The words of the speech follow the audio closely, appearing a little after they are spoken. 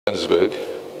Johannesburg,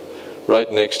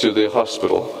 right next to the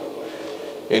hospital,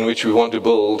 in which we want to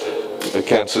build a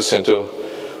cancer center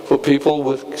for people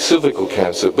with cervical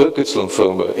cancer, Burkitt's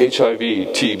lymphoma,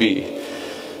 HIV,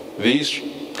 TB. These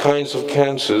kinds of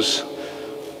cancers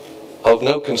are of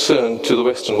no concern to the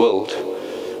Western world,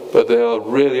 but they are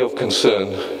really of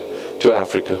concern to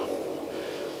Africa.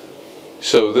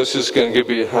 So this is going to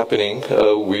be happening.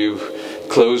 We've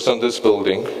closed on this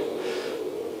building,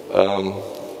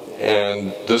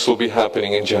 and this will be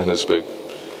happening in Johannesburg.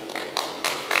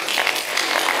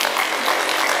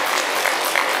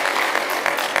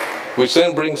 Which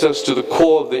then brings us to the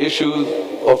core of the issue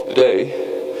of today,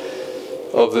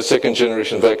 of the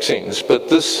second-generation vaccines. But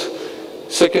this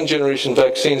second-generation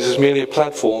vaccines is merely a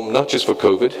platform, not just for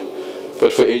COVID,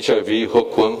 but for HIV,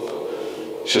 hookworm,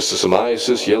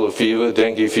 schistosomiasis, yellow fever,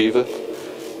 dengue fever.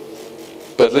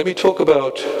 But let me talk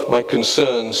about my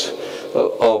concerns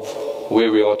of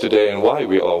where we are today and why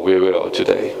we are where we are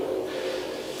today.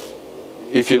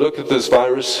 If you look at this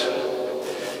virus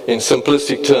in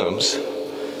simplistic terms,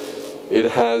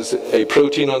 it has a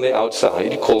protein on the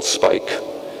outside called spike,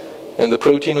 and the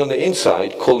protein on the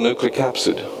inside called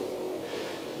nucleocapsid.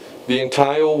 The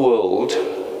entire world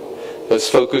has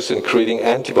focused in creating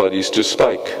antibodies to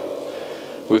spike,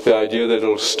 with the idea that it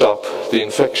will stop the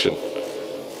infection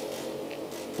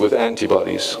with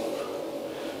antibodies.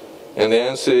 And the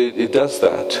answer, it does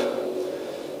that,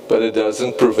 but it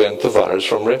doesn't prevent the virus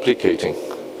from replicating.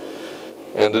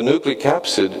 And the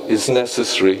nucleocapsid is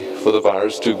necessary for the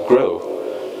virus to grow.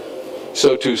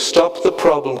 So to stop the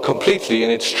problem completely in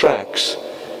its tracks,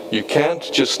 you can't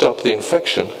just stop the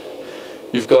infection.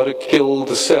 You've got to kill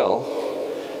the cell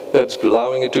that's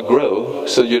allowing it to grow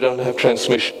so you don't have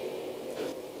transmission.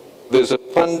 There's a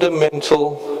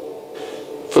fundamental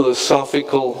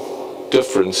philosophical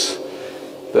difference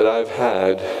that I've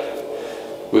had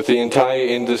with the entire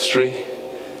industry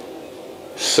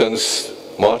since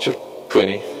March of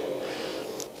 20.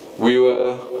 We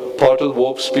were part of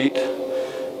warp speed,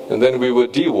 and then we were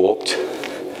de-warped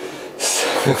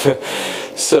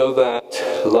so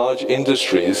that large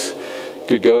industries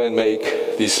could go and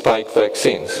make these spike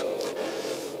vaccines.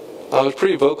 I was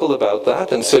pretty vocal about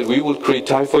that and said we will create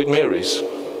typhoid Marys.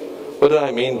 What did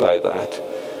I mean by that?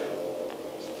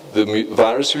 The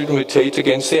virus would mutate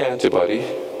against the antibody,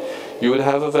 you would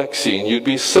have a vaccine, you'd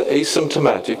be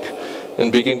asymptomatic and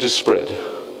begin to spread.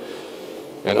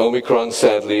 And Omicron,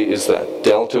 sadly, is that.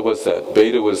 Delta was that.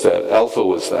 Beta was that. Alpha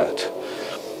was that.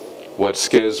 What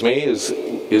scares me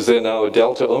is there now a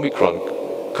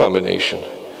Delta-Omicron combination?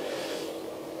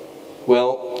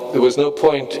 Well, there was no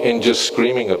point in just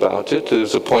screaming about it.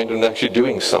 There's a point in actually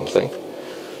doing something.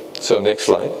 So next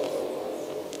slide.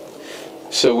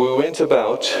 So we went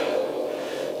about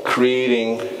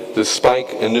creating the spike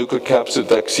and nucleocapsid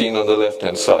vaccine on the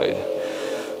left-hand side.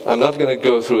 I'm not going to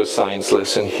go through a science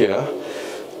lesson here,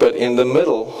 but in the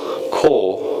middle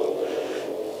core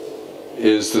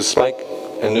is the spike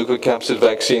and nucleocapsid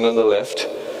vaccine on the left,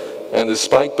 and the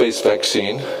spike-based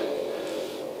vaccine,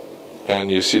 and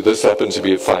you see this happens to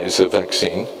be a Pfizer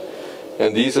vaccine,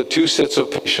 and these are two sets of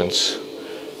patients,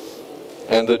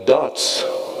 and the dots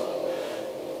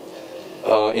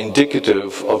are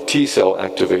indicative of T-cell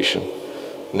activation.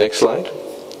 Next slide.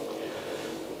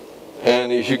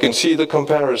 And if you can see the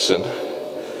comparison,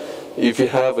 if you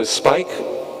have a spike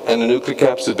and a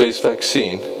nucleocapsid-based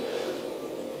vaccine,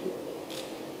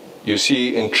 you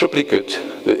see in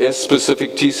triplicate the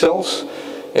S-specific T-cells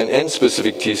and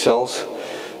N-specific T-cells,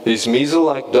 these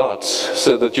measle-like dots,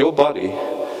 so that your body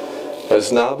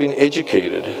has now been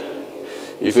educated.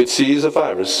 If it sees a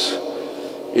virus,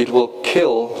 it will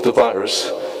kill the virus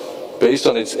based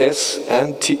on its S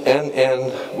and T and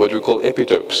N, what we call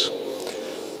epitopes.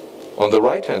 On the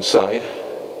right-hand side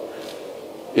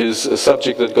is a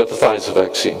subject that got the Pfizer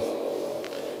vaccine.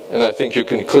 And I think you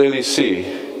can clearly see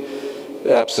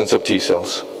the absence of T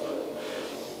cells.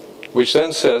 Which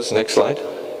then says, next slide,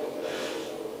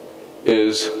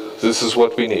 is this is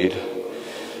what we need.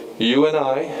 You and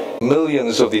I,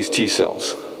 millions of these T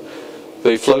cells.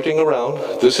 They're floating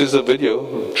around. This is a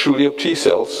video truly of T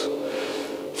cells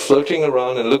floating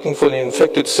around and looking for an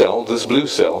infected cell, this blue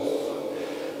cell,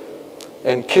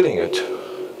 and killing it.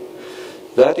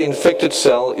 That infected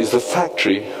cell is the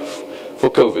factory for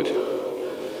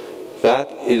COVID. That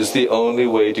is the only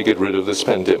way to get rid of this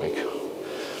pandemic.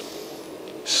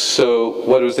 So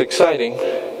what was exciting,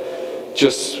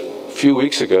 just a few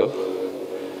weeks ago,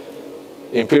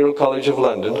 Imperial College of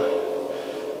London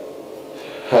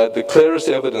had the clearest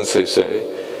evidence, they say,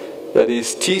 that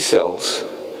is T cells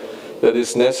that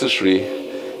is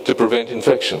necessary to prevent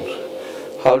infection.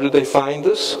 How did they find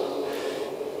this?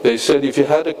 They said if you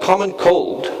had a common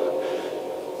cold,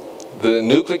 the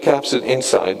nucleic acid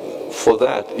inside for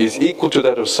that is equal to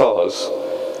that of SARS,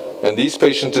 and these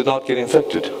patients did not get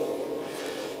infected.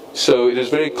 So it is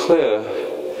very clear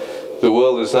the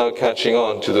world is now catching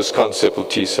on to this concept of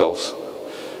T cells.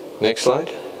 Next slide.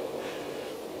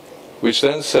 Which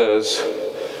then says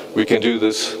we can do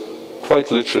this quite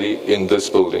literally in this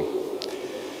building.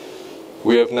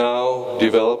 We have now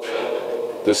developed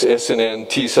this SNN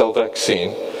T cell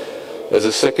vaccine as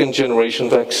a second generation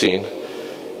vaccine,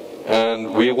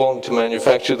 and we want to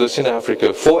manufacture this in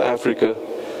Africa, for Africa,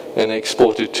 and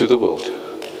export it to the world.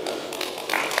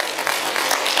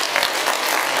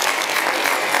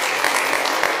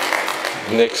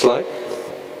 Next slide.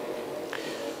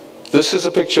 This is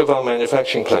a picture of our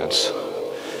manufacturing plants.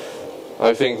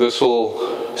 I think this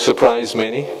will surprise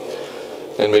many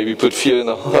and maybe put fear in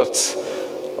the hearts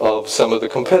of some of the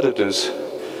competitors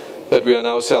that we are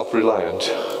now self-reliant.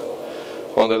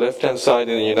 On the left-hand side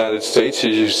in the United States,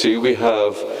 as you see, we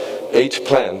have 8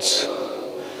 plants,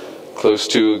 close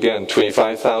to, again,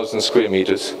 25,000 square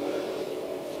meters.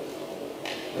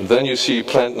 And then you see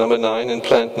plant number 9 and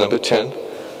plant number 10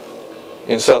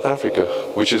 in South Africa,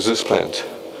 which is this plant.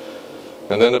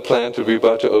 And then a plant will be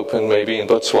about to open maybe in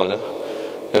Botswana,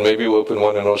 and maybe we'll open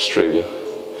one in Australia.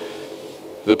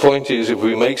 The point is, if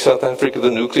we make South Africa the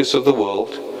nucleus of the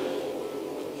world,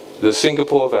 the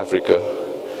Singapore of Africa,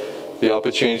 the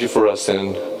opportunity for us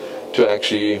then to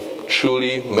actually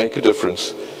truly make a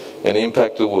difference and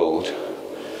impact the world.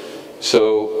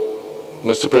 So,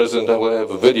 Mr. President, I will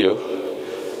have a video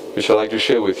which I'd like to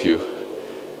share with you,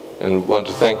 and want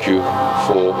to thank you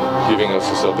for giving us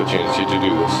this opportunity to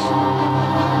do this.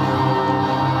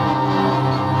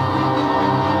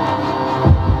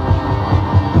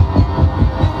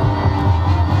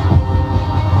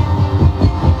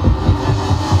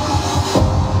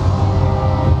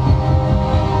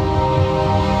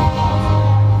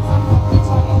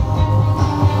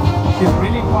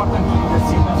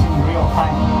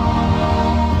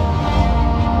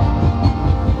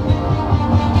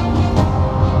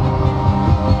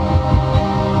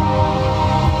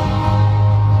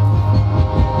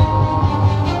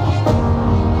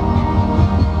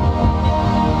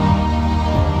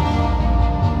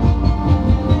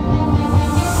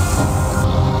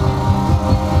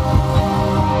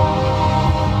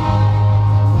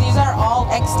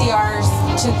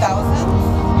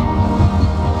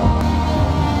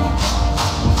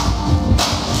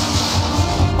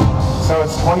 So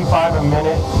it's 25 a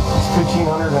minute, it's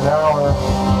 1,500 an hour.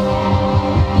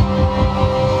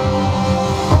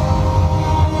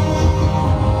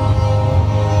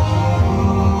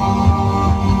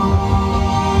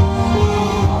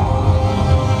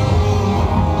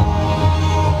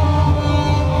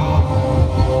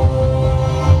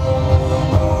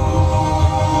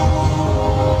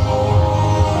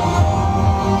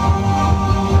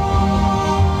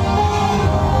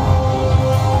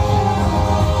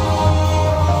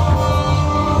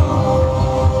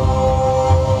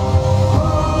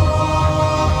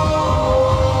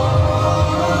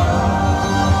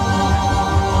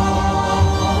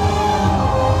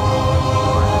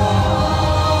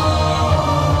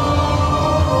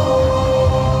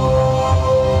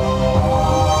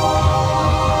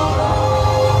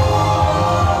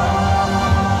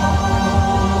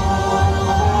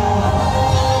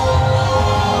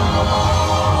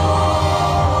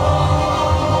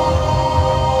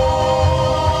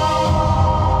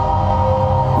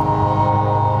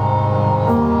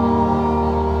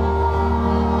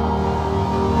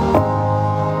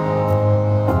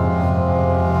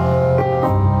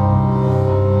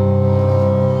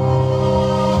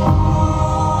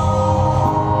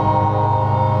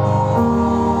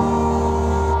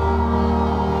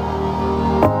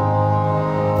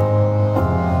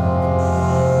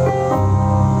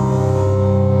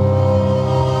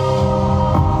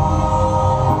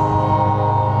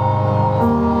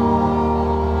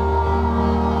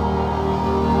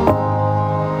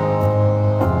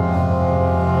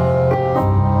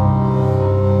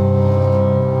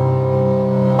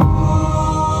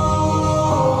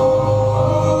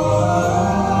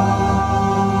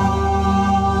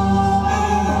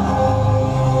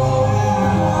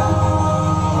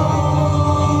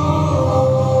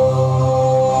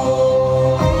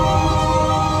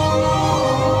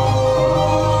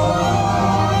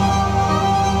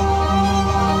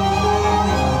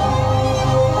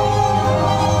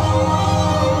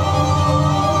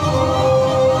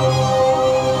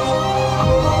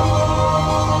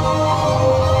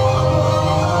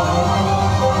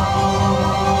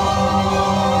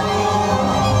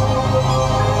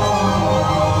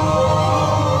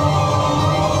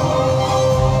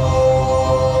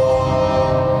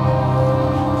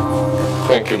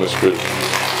 Thank you, Mr. President.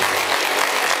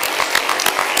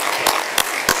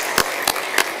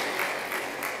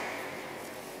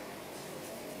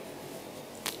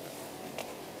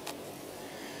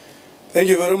 Thank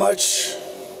you very much,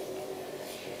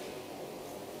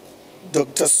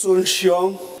 Dr. Sun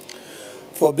Xiong,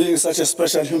 for being such a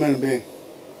special human being,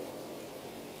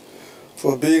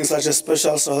 for being such a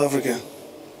special South African.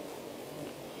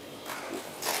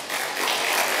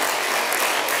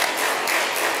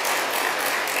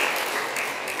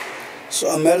 So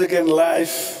American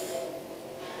life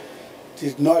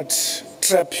did not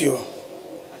trap you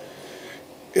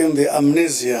in the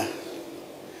amnesia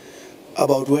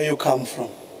about where you come from.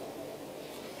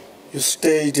 You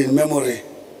stayed in memory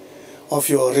of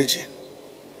your origin.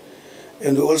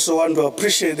 And we also want to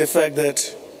appreciate the fact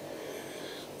that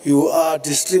you are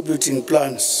distributing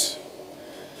plans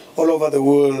all over the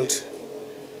world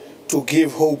to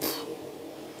give hope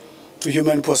to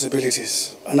human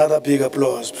possibilities. Another big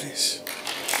applause, please.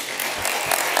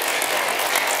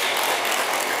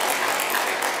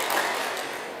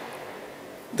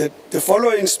 The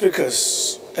following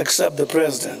speakers, except the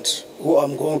President, who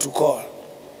I'm going to call,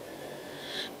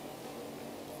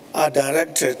 are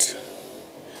directed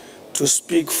to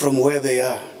speak from where they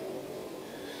are.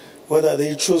 Whether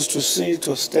they choose to sit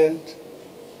or stand,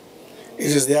 it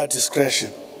is their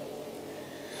discretion.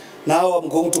 Now I'm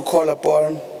going to call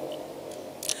upon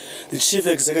the Chief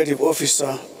Executive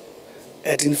Officer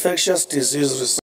at Infectious Disease Research